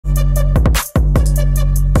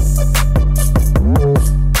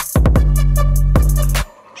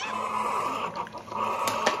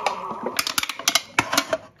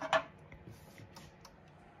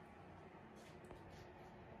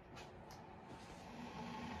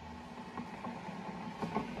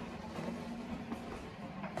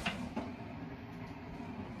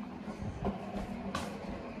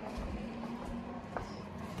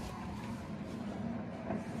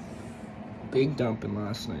big dumping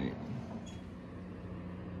last night.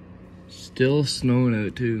 Still snowing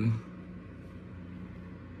out too.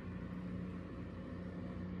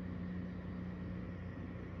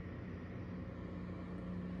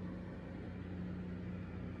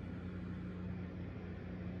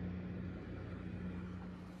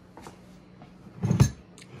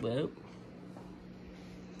 Well,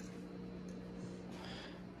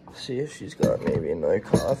 see if she's got maybe another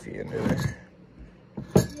coffee in her.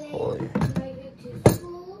 Holy.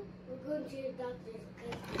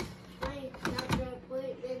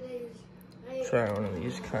 Try one of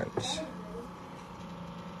these kinds.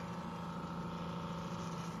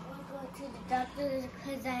 I'll go to the doctor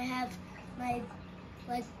because I have my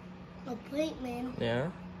appointment. Yeah?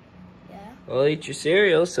 Yeah. Well, eat your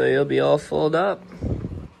cereal so you'll be all filled up.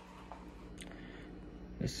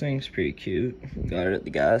 This thing's pretty cute. Got it at the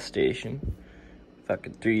gas station.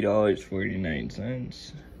 Fucking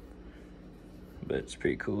 $3.49. But it's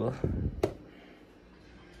pretty cool.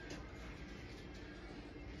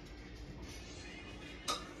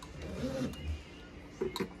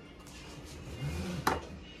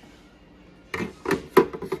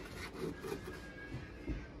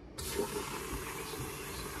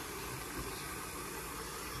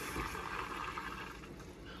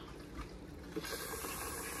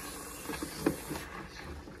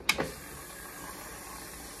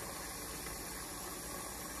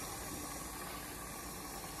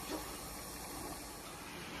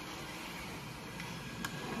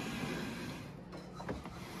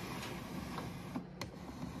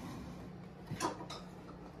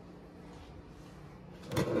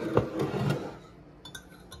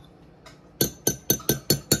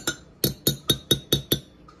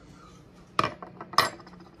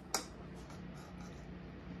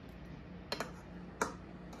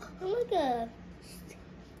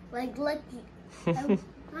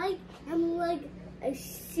 I'm like a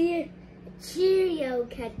Cheerio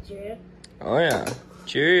catcher. Oh yeah,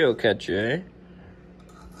 Cheerio catcher, eh?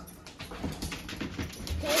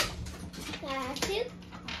 Okay, that's it.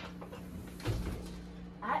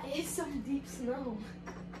 That is some deep snow.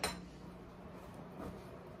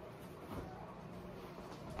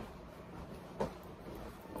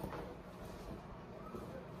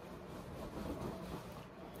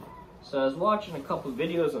 So I was watching a couple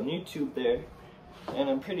videos on YouTube there, and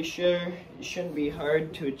I'm pretty sure it shouldn't be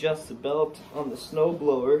hard to adjust the belt on the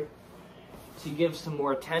snowblower to give some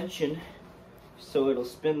more tension so it'll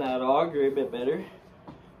spin that auger a bit better.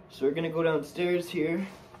 So we're gonna go downstairs here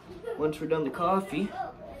once we're done the coffee,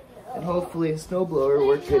 and hopefully the snowblower will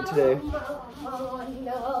work good today.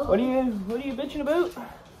 What are you bitching about?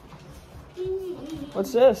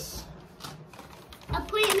 What's this?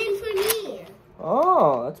 Appointment for me.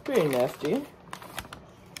 Oh, that's pretty nifty.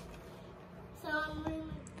 So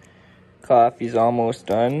Coffee's almost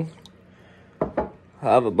done.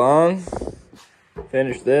 Have a bong.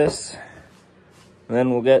 Finish this. And then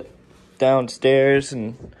we'll get downstairs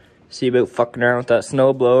and see about fucking around with that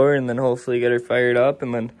snowblower, and then hopefully get her fired up,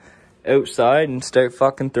 and then outside and start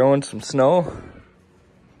fucking throwing some snow.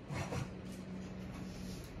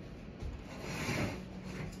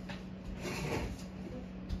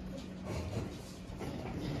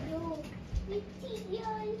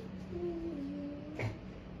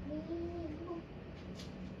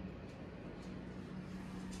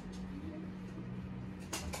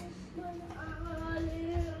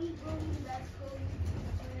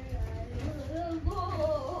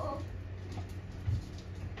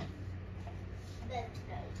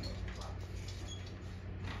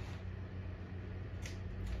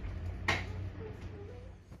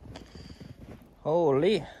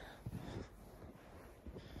 Holy.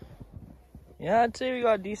 Yeah, I'd say we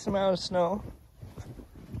got a decent amount of snow.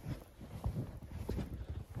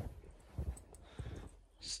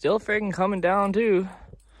 Still freaking coming down too.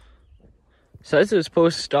 Says it was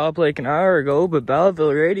supposed to stop like an hour ago, but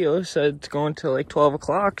Belleville radio said it's going till like 12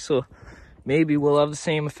 o'clock, so maybe we'll have the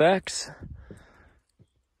same effects.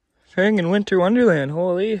 Friggin' winter wonderland,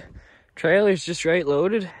 holy. Trailer's just right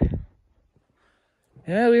loaded.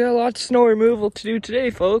 Yeah, we got lots of snow removal to do today,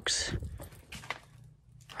 folks.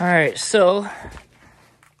 Alright, so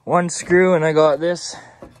one screw and I got this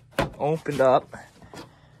opened up.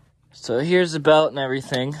 So here's the belt and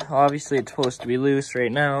everything. Obviously it's supposed to be loose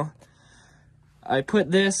right now. I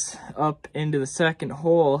put this up into the second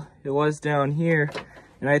hole. It was down here,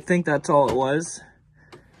 and I think that's all it was.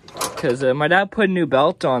 Because my dad put a new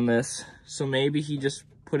belt on this, so maybe he just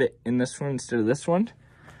put it in this one instead of this one.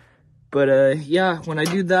 But yeah, when I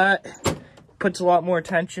do that, it puts a lot more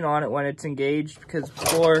tension on it when it's engaged, because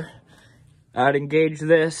before I'd engage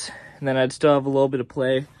this, and then I'd still have a little bit of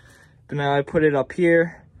play. but now I put it up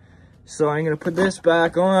here. So I'm gonna put this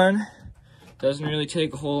back on. Doesn't really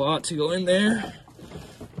take a whole lot to go in there.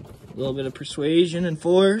 A little bit of persuasion and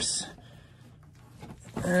force.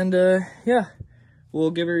 And yeah,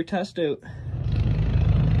 we'll give her a test out.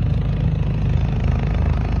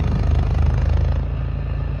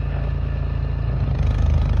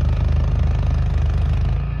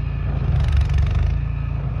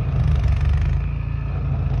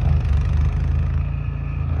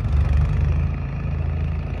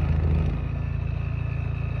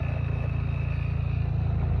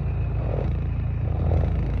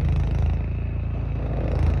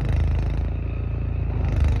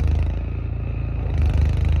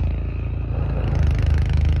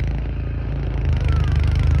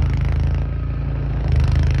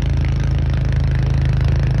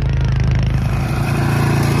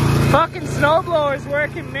 Fucking snowblower's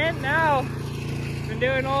working mint now. Been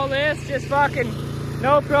doing all this, just fucking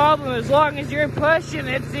no problem. As long as you're pushing,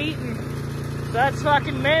 it's eating. That's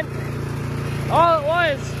fucking mint. All it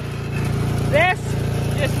was, this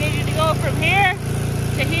just needed to go from here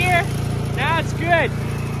to here. Now it's good.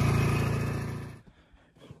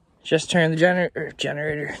 Just turned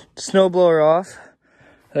the snowblower off.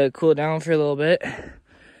 Let it cool down for a little bit.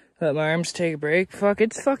 Let my arms take a break. Fuck,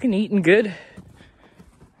 it's fucking eating good.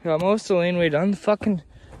 Got most of the laneway done. The fucking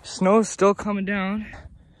snow's still coming down.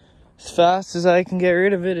 As fast as I can get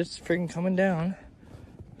rid of it, it's freaking coming down.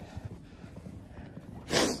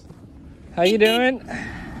 How you doing?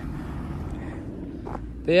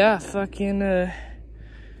 But yeah, fucking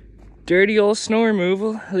dirty old snow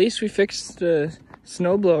removal. At least we fixed the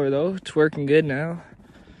snowblower though. It's working good now.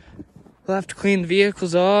 We'll have to clean the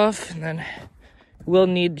vehicles off, and then we'll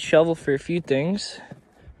need the shovel for a few things.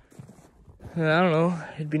 I don't know,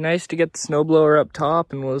 it'd be nice to get the snowblower up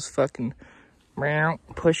top and we'll just fucking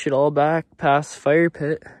push it all back past the fire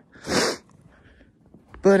pit.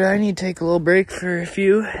 But I need to take a little break for a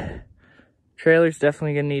few. Trailer's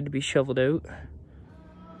definitely gonna need to be shoveled out.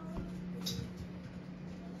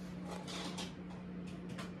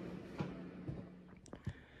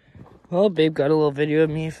 Well, babe got a little video of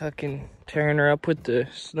me fucking tearing her up with the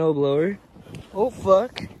snowblower. Oh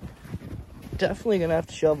fuck. Definitely gonna have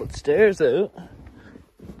to shovel the stairs out.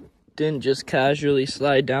 Didn't just casually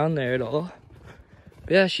slide down there at all.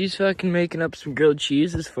 But yeah, she's fucking making up some grilled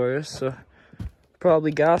cheeses for us, so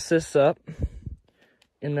probably gas this up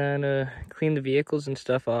and then clean the vehicles and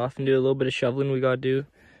stuff off and do a little bit of shoveling we gotta do.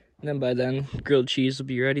 And then by then, grilled cheese will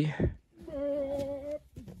be ready.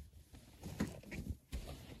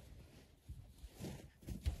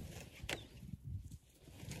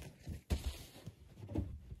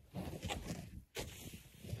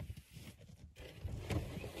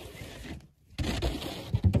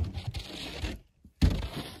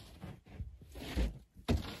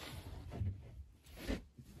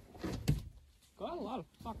 Got a lot of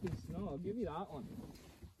fucking snow, I'll give you that one.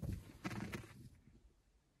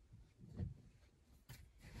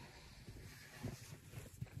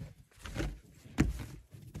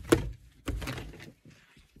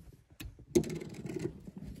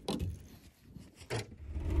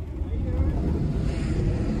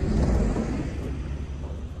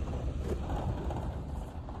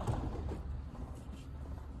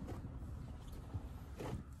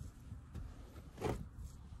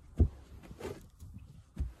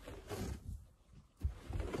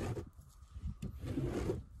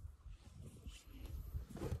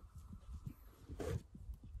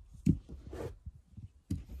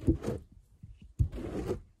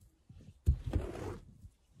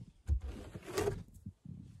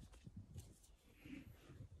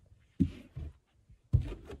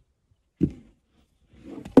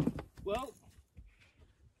 Well,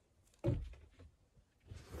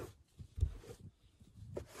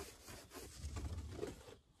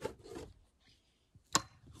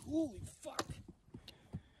 holy fuck.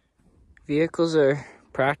 Vehicles are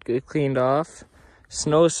practically cleaned off.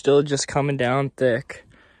 Snow's still just coming down thick.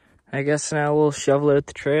 I guess now we'll shovel out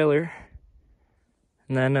the trailer.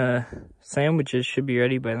 And then sandwiches should be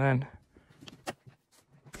ready by then.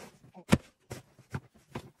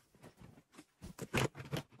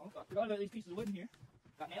 Forgot about these pieces of wood in here.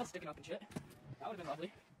 Got nails sticking up and shit. That would have been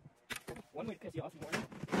lovely. One way to piss you off in the morning.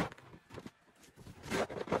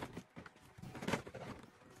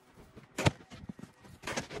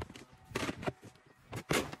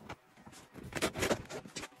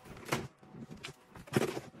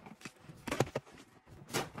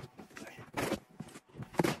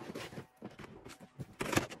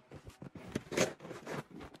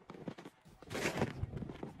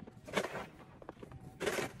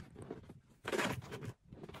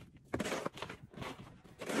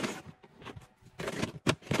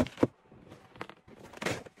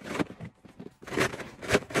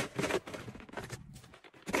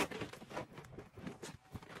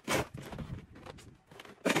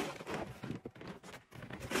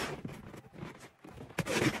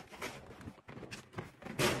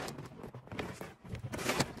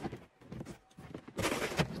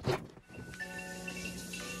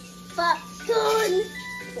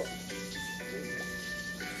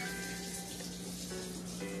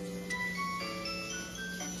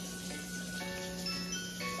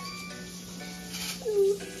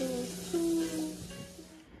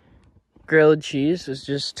 grilled cheese was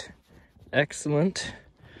just excellent.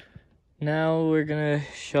 Now we're gonna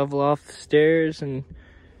shovel off the stairs and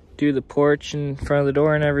do the porch in front of the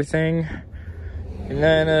door and everything. And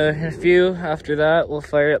then in a few after that, we'll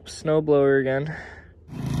fire up the snowblower again.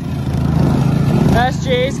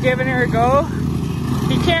 SJ's giving her a go.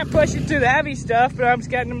 He can't push it through the heavy stuff, but I'm just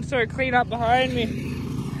getting him sort of clean up behind me.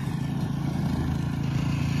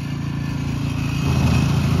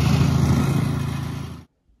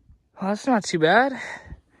 Well, that's not too bad.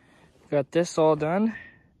 Got this all done.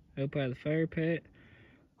 Out by the fire pit.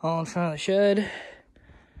 All in front of the shed.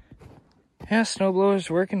 Yeah, snowblower's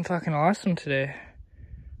working fucking awesome today.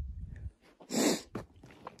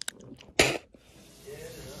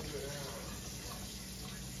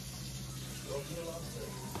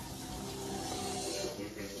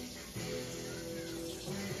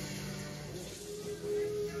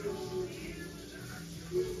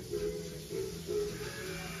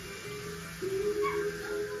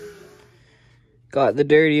 Got the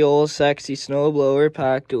dirty old sexy snowblower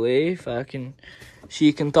packed away. Fucking,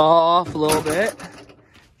 she can thaw off a little bit.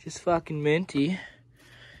 Just fucking minty.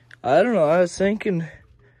 I don't know, I was thinking,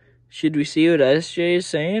 should we see what SJ is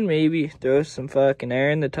saying? Maybe throw some fucking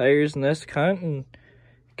air in the tires in this cunt and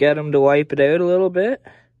get him to wipe it out a little bit.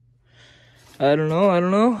 I don't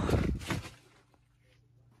know.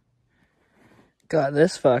 Got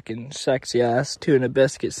this fucking sexy ass tuna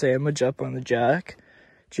biscuit sandwich up on the jack.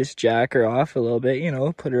 Just jack her off a little bit, you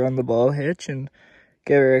know, put her on the ball hitch and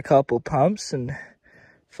give her a couple pumps and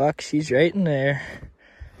fuck, she's right in there.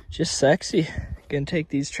 Just sexy. Gonna take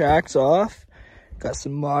these tracks off. Got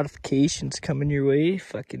some modifications coming your way.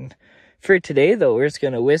 Fucking, for today though, we're just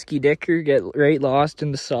gonna whiskey dick her, get right lost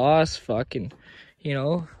in the sauce. Fucking, you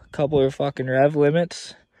know, a couple of fucking rev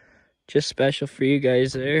limits. Just special for you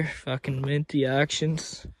guys there. Fucking minty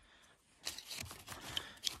actions.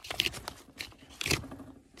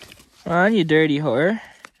 Come on, you dirty whore.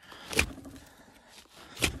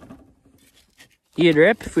 You'd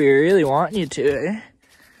rip if we were really wanting you to, eh?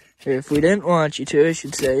 Or if we didn't want you to, I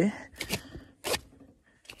should say.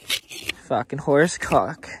 Fucking horse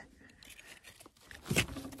cock.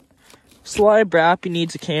 That's why Brappy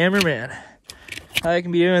needs a cameraman. I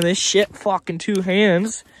can be doing this shit fucking two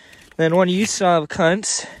hands. Then one of you son of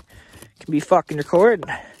cunts can be fucking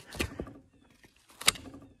recording.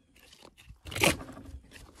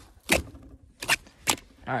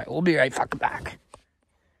 Alright, we'll be right fucking back.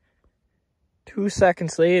 2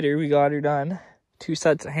 seconds later, we got her done. 2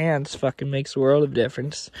 sets of hands fucking makes a world of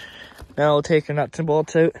difference. Now we'll take her nuts and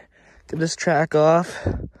bolts out, get this track off,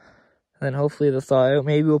 and then hopefully they'll thaw out.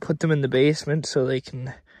 Maybe we'll put them in the basement so they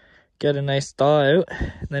can get a nice thaw out,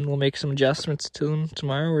 and then we'll make some adjustments to them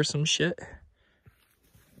tomorrow or some shit.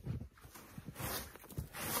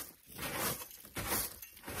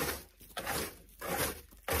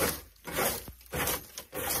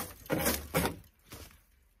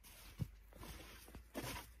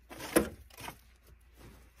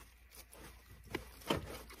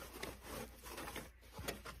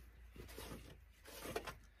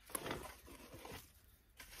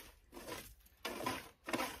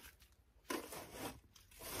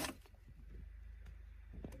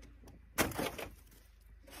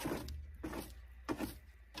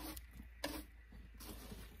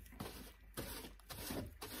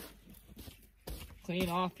 Clean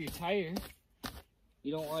off your tire.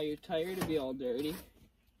 You don't want your tire to be all dirty.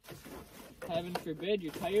 Heaven forbid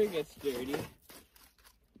your tire gets dirty.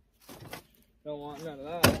 Don't want none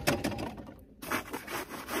of that.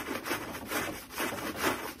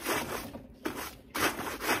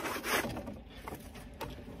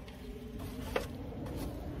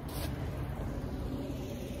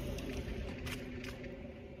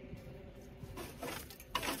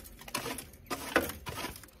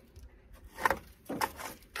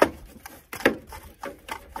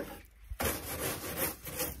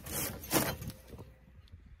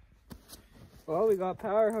 Well, we got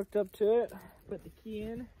power hooked up to it. Put the key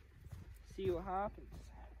in, see what happens.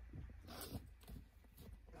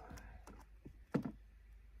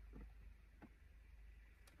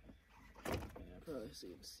 Yeah, probably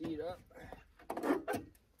see the seat up.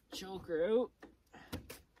 Choke her out.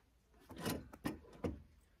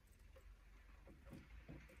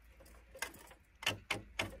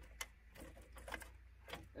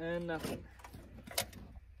 And nothing.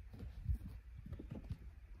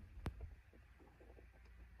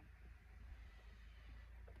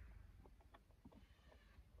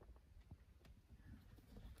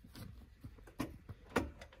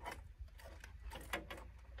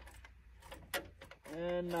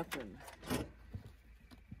 And nothing.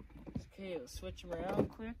 Okay, let's switch them around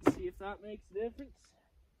quick, see if that makes a difference.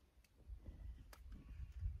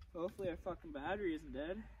 Hopefully our fucking battery isn't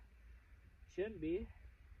dead. Shouldn't be.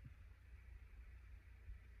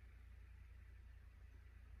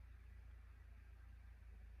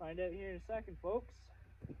 Find out here in a second, folks.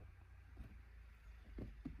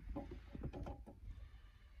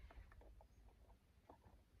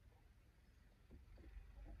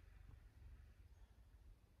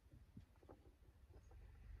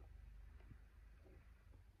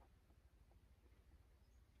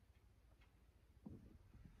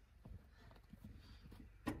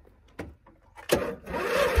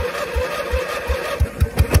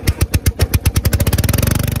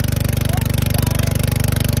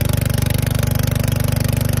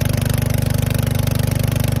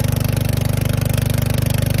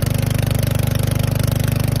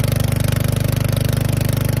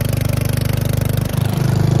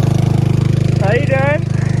 How you doing?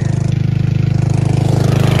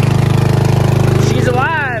 She's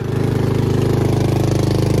alive.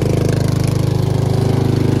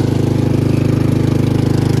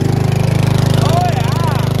 Oh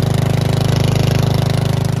yeah.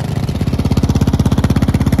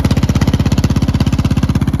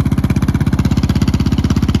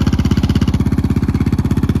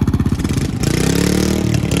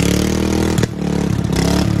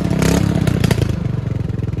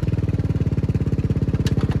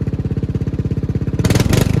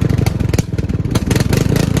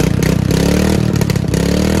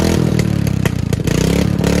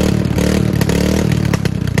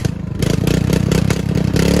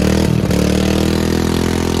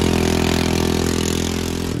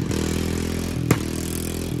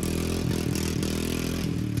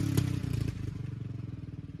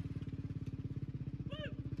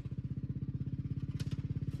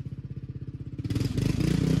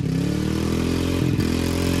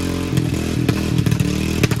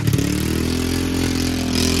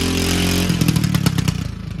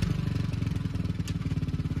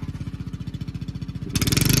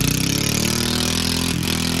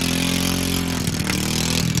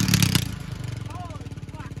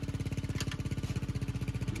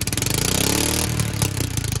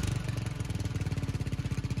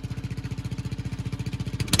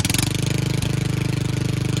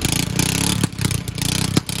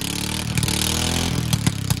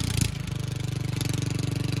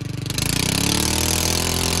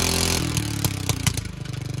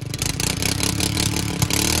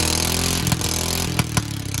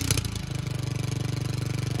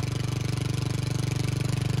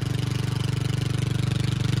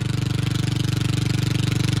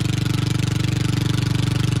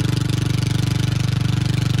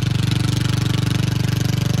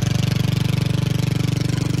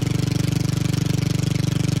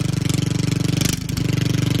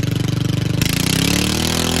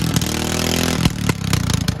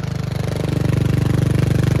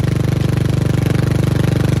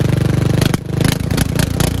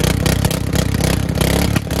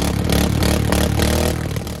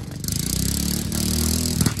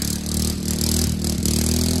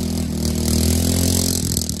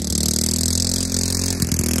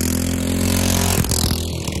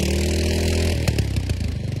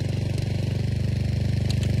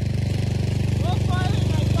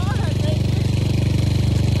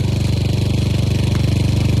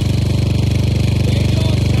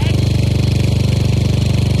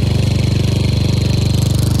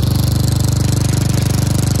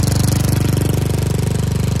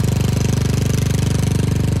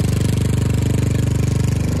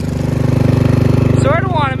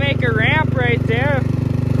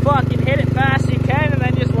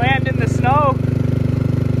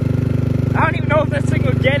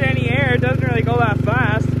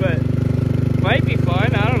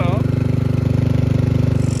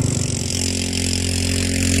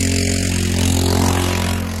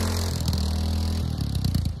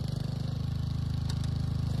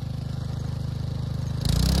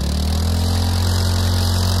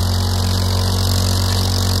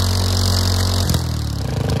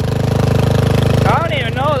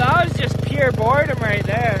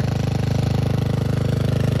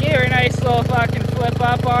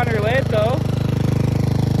 Up on her lid though.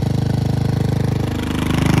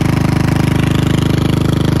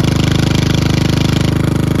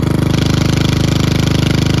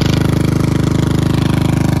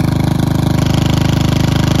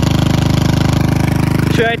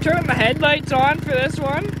 Should I turn the headlights on for this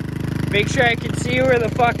one? Make sure I can see where the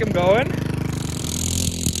fuck I'm going.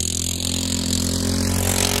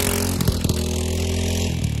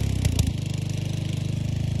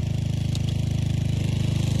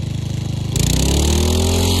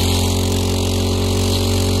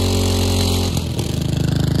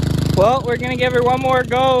 Well, we're gonna give her one more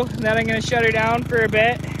go, and then I'm gonna shut her down for a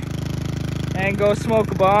bit and go smoke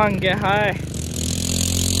a bong and get high.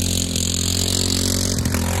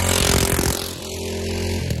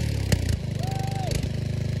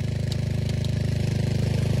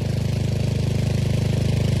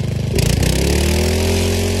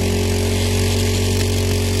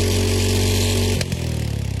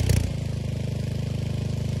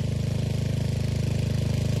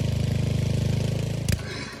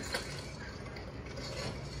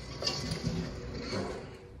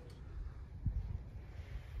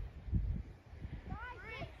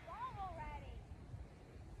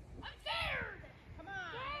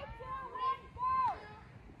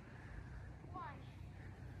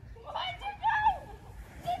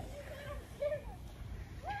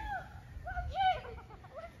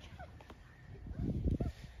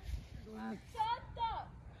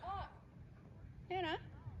 Hannah?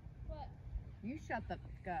 What? You shut the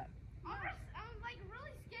fuck up. I'm like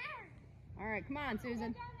really scared. All right, come on,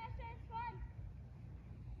 Susan.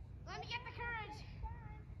 Let me get the courage.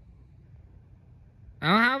 I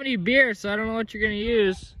don't have any beer, so I don't know what you're gonna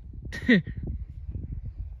use.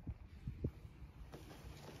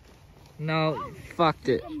 No, you fucked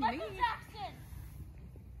it. Michael Jackson.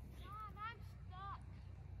 John, I'm stuck.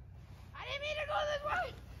 I didn't mean to go this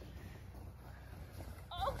way.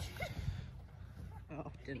 Oh shit.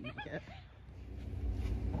 Oh, didn't make it.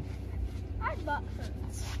 My butt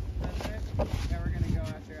hurts. That's it? Yeah, we're gonna go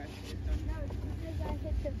after Ashley's done. No, it's because I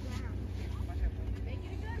hit the ground. What happened? Make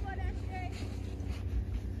it a good one, SJ.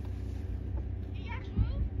 Yeah,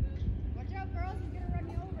 move. Watch out, girls. He's gonna run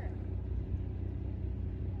you over.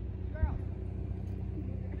 Girls.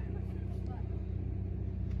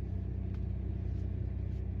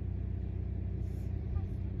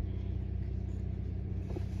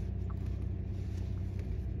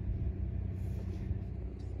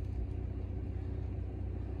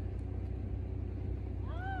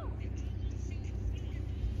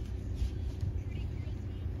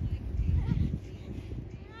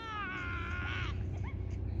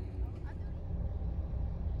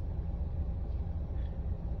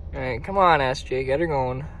 Alright, come on, SJ, get her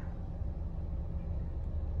going.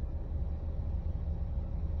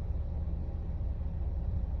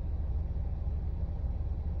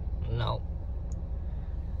 No.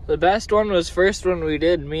 The best one was first one we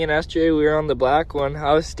did. Me and SJ, we were on the black one.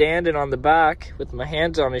 I was standing on the back with my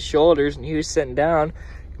hands on his shoulders and he was sitting down.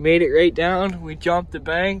 We made it right down. We jumped the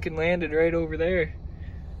bank and landed right over there.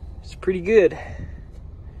 It's pretty good.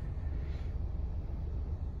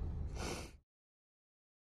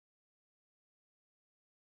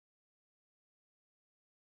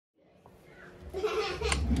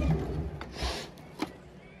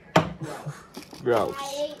 Gross. I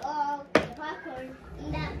ate all the popcorn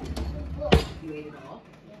in that book. You ate it all?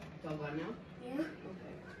 Yeah. It's all gone now? Yeah. Okay.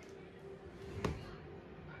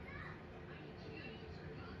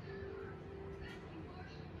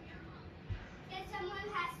 Guess someone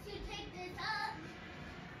has to take this up.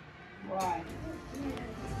 Why?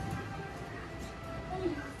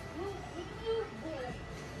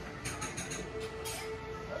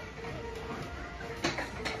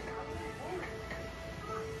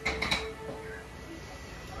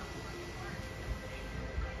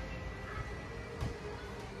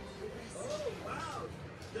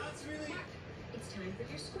 It's time for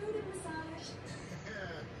your scrotum massage.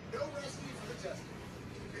 No recipe for the test.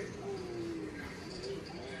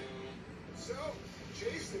 So,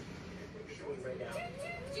 Jason, showing right now.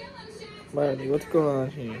 Marty, what's going on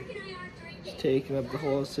here? It's taking up the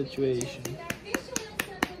whole situation. I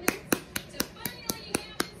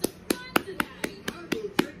will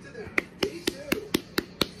drink to that. Me too.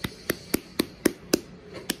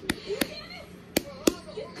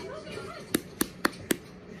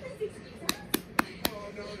 Oh,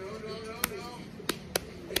 no, no, no, no, no.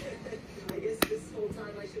 I guess this whole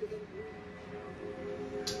time I should have been.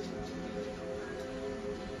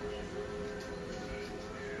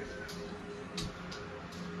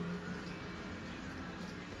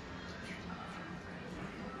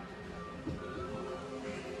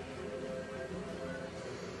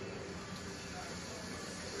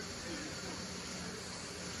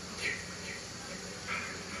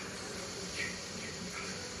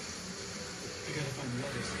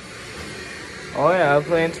 Oh yeah,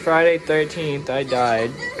 plans Friday 13th. I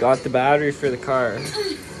died. Got the battery for the car. I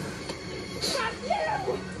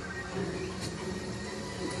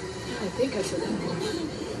think I should have.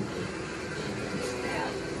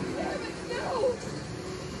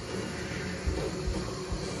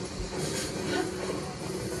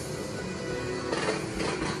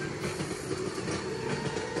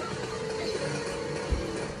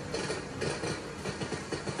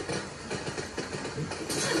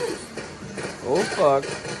 Oh, fuck.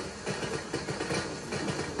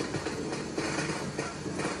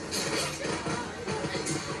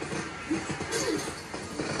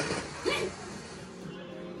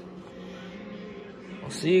 I'll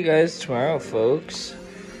see you guys tomorrow, folks.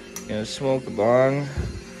 Gonna smoke a bong.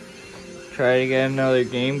 Try to get another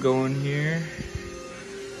game going here.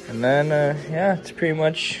 And then, yeah, it's pretty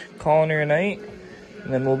much calling her a night.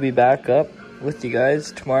 And then we'll be back up with you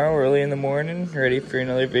guys tomorrow early in the morning, ready for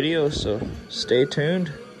another video, so stay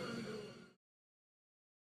tuned.